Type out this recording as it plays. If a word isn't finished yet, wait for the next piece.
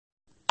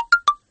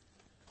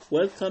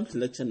Welcome to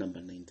lecture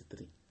number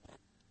 93.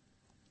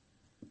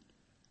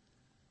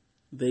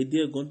 The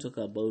idea we're going to talk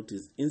about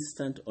is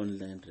instant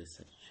online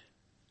research.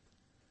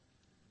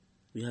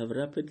 We have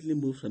rapidly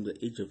moved from the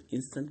age of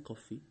instant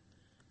coffee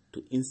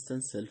to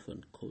instant cell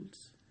phone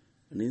calls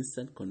and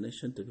instant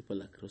connection to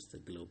people across the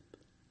globe.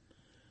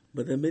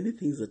 But there are many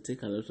things that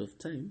take a lot of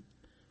time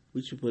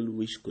which people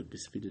wish could be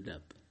speeded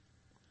up.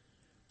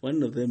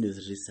 One of them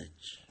is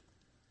research.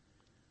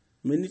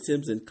 Many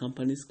times when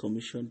companies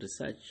commission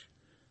research,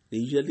 they're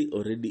usually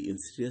already in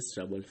serious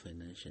trouble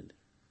financially.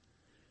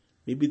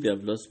 Maybe they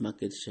have lost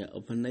market share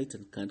overnight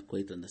and can't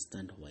quite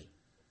understand why.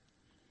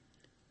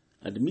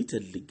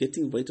 Admittedly,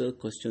 getting vital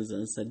questions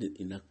answered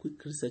in a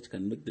quick research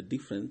can make the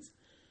difference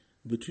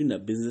between a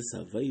business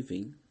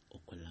surviving or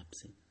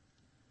collapsing.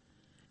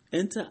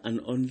 Enter an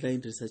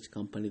online research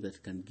company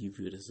that can give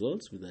you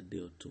results with a day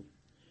or two.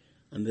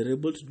 And they're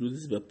able to do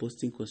this by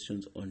posting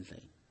questions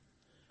online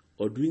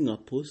or doing a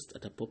post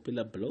at a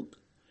popular blog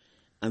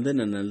and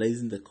then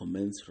analyzing the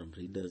comments from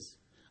readers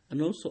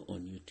and also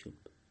on YouTube.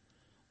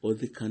 Or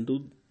they can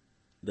do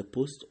the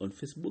post on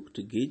Facebook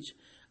to gauge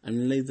and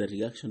analyze the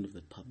reaction of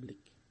the public.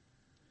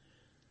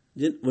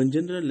 When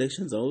general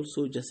elections are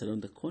also just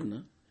around the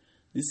corner,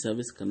 this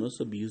service can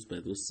also be used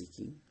by those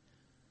seeking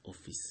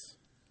office.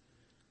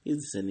 Here's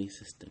the selling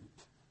system.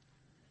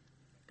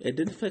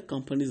 Identify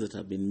companies that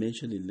have been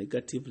mentioned in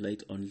negative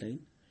light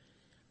online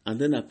and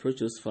then approach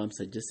those firms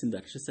suggesting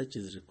that research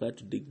is required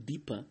to dig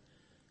deeper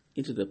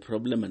into the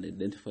problem and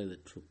identify the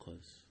true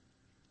cause.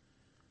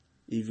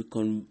 If you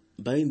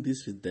combine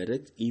this with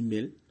direct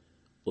email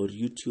or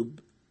YouTube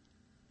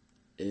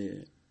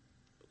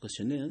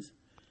questionnaires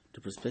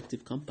to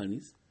prospective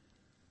companies,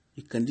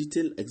 you can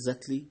detail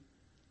exactly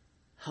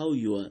how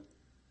your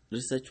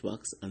research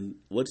works and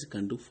what it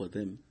can do for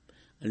them,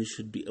 and you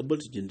should be able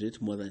to generate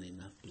more than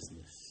enough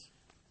business.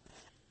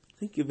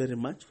 Thank you very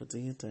much for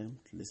taking time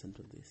to listen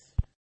to this.